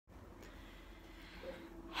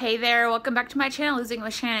Hey there, welcome back to my channel, Losing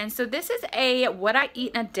with Shannon. So this is a what I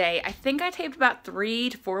eat in a day. I think I taped about 3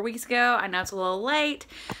 to 4 weeks ago. I know it's a little late,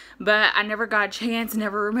 but I never got a chance,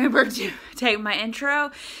 never remembered to tape my intro.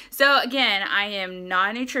 So again, I am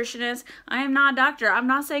not a nutritionist. I am not a doctor. I'm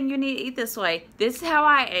not saying you need to eat this way. This is how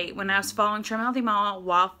I ate when I was following Trim Healthy Mama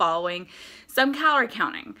while following some calorie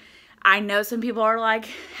counting. I know some people are like,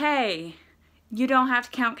 hey, you don't have to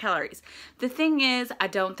count calories. The thing is, I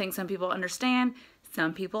don't think some people understand.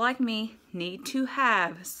 Some people like me need to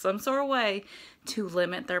have some sort of way to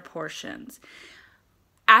limit their portions.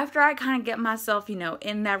 After I kind of get myself,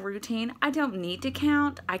 in that routine, I don't need to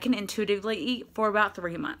count. I can intuitively eat for about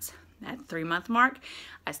 3 months. At the 3-month mark,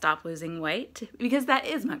 I stop losing weight because that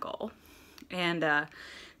is my goal. And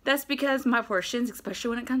that's because my portions,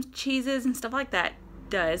 especially when it comes to cheeses and stuff like that,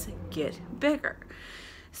 does get bigger.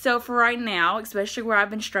 So for right now, especially where I've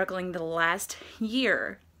been struggling the last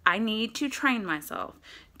year, I need to train myself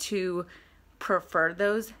to prefer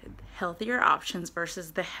those healthier options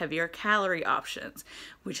versus the heavier calorie options,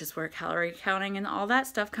 which is where calorie counting and all that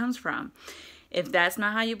stuff comes from. If that's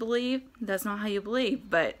not how you believe, that's not how you believe.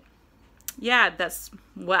 But yeah, that's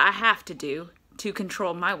what I have to do to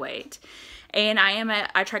control my weight. And I am a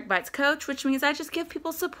iTrackBites coach, which means I just give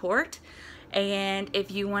people support. And if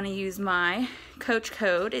you want to use my coach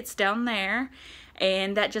code, it's down there.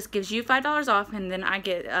 And that just gives you $5 off, and then I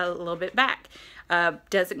get a little bit back.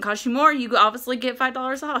 Doesn't cost you more. You obviously get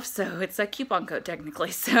 $5 off, so it's a coupon code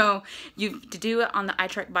technically. So you have to do it on the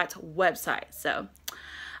iTrackBites website. So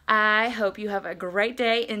I hope you have a great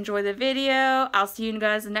day. Enjoy the video. I'll see you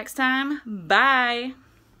guys next time. Bye.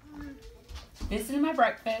 This is my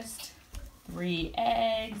breakfast. 3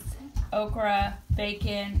 eggs, okra,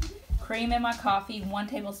 bacon, cream in my coffee. 1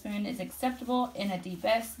 tablespoon is acceptable in a deep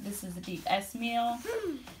S. This is a deep S meal.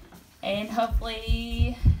 And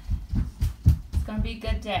hopefully it's going to be a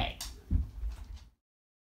good day.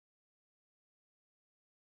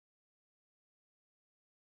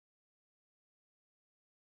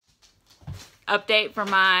 Update for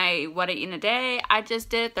my what I eat in a day. I just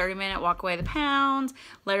did 30-minute walk away the pounds.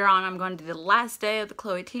 Later on I'm going to do the last day of the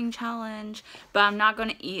Chloe Ting challenge. But I'm not going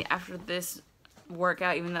to eat after this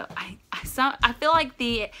workout, even though I feel like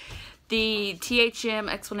the THM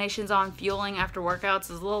explanations on fueling after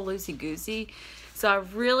workouts is a little loosey-goosey, so I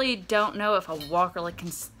really don't know if a walk really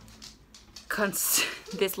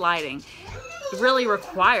this lighting really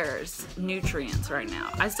requires nutrients right now.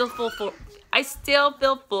 I still feel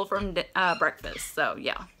full from breakfast, so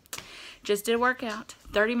yeah, just did a workout,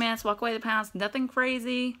 30 minutes, walk away the pounds, nothing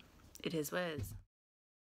crazy. It is what it is.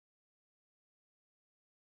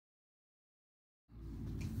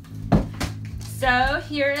 So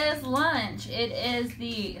here is lunch. It is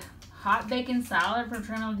the hot bacon salad from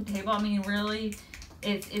Trim on the Table. I mean, really,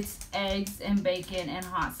 it's eggs and bacon and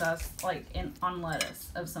hot sauce, like on lettuce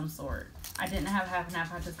of some sort. I didn't have half and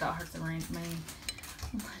half. I just got hearts and rains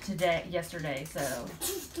yesterday. So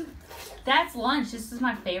that's lunch. This is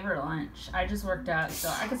my favorite lunch. I just worked out, so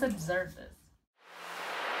I guess I deserve this.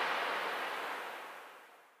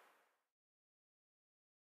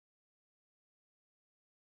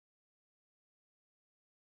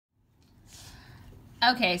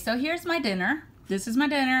 Okay, so here's my dinner. This is my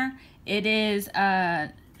dinner. It is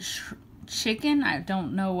chicken. I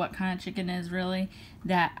don't know what kind of chicken is really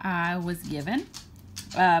that I was given.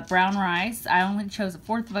 Brown rice. I only chose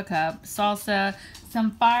 1/4 of a cup. Salsa, some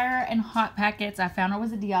fire and hot packets. I found it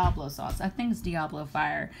was a Diablo sauce. I think it's Diablo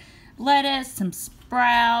fire. Lettuce, some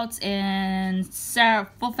sprouts, and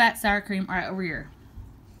full fat sour cream right over here.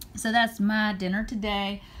 So that's my dinner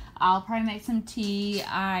today. I'll probably make some tea.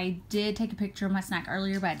 I did take a picture of my snack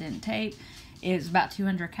earlier, but I didn't tape. It was about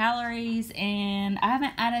 200 calories, and I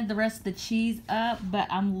haven't added the rest of the cheese up, but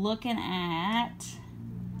I'm looking at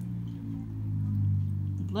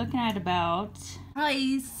about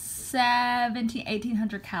probably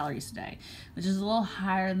 1,800 calories today, which is a little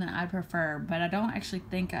higher than I'd prefer, but I don't actually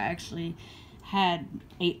think I actually had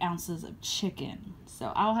 8 ounces of chicken.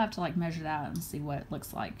 So I'll have to measure that out and see what it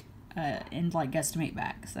looks like. And guesstimate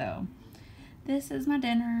back. So this is my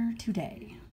dinner today.